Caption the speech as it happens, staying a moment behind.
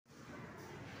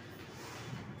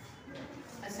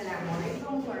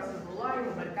Assalamualaikum warahmatullahi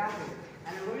wabarakatuh.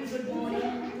 And a very good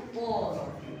morning to all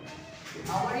of you.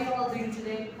 How are you all doing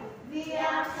today? We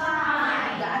are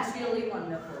fine. That's really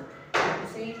wonderful. I'm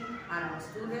Hussein and I'm a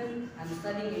student. I'm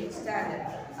studying 8th standard.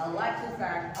 I'd like to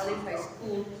thank Alif High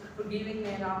School for giving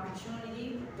me an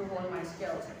opportunity to hone my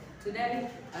skills. Today,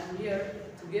 I'm here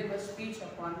to give a speech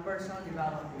upon personal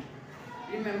development.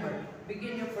 Remember,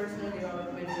 begin your personal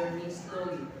development journey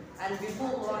slowly, and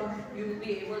before long, you will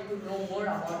be able to know more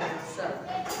about yourself.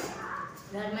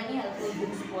 There are many helpful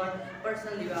books for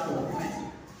personal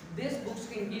development. These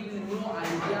books can give you new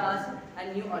ideas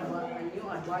and new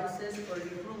advices for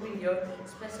improving your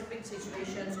specific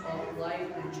situations of life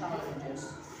and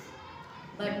challenges.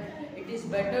 But it is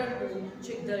better to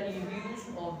check the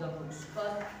reviews of the books,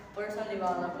 because personal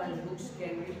development books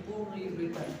can be poorly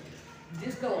written.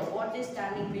 Discover what is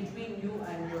standing between you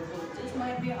and your goal. This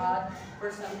might be hard for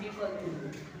some people to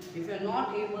do. If you're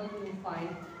not able to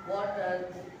find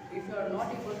if you're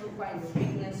not able to find the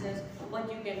weaknesses,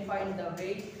 but you can find the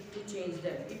way to change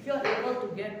them. If you're able to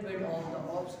get rid of the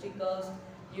obstacles,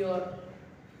 your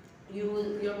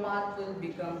path will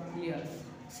become clear.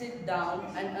 Sit down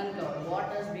and uncover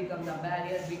what has become the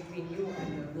barrier between you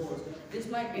and your goals.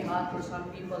 This might be hard for some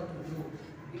people to do.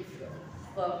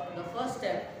 The first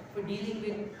step for dealing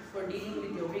with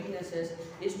your weaknesses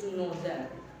is to know them.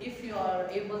 If you are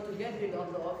able to get rid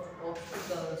of the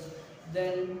obstacles,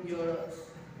 then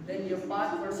your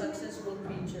path for successful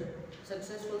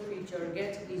future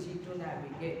gets easy to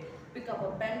navigate. Pick up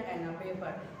a pen and a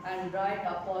paper and write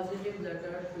a positive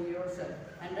letter to yourself,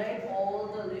 and write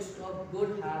all the list of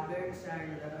good habits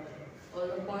and all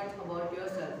the points about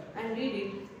yourself, and read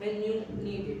it when you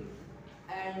need it.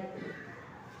 And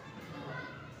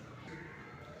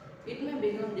it may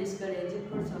become discouraging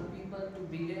for some people to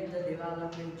begin the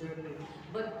development journey,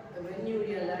 but when you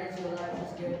realize your life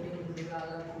is getting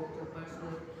developed with your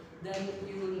personal, then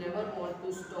you will never want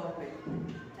to stop it.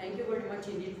 Thank you very much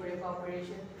indeed for your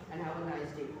cooperation, and have a nice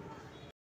day.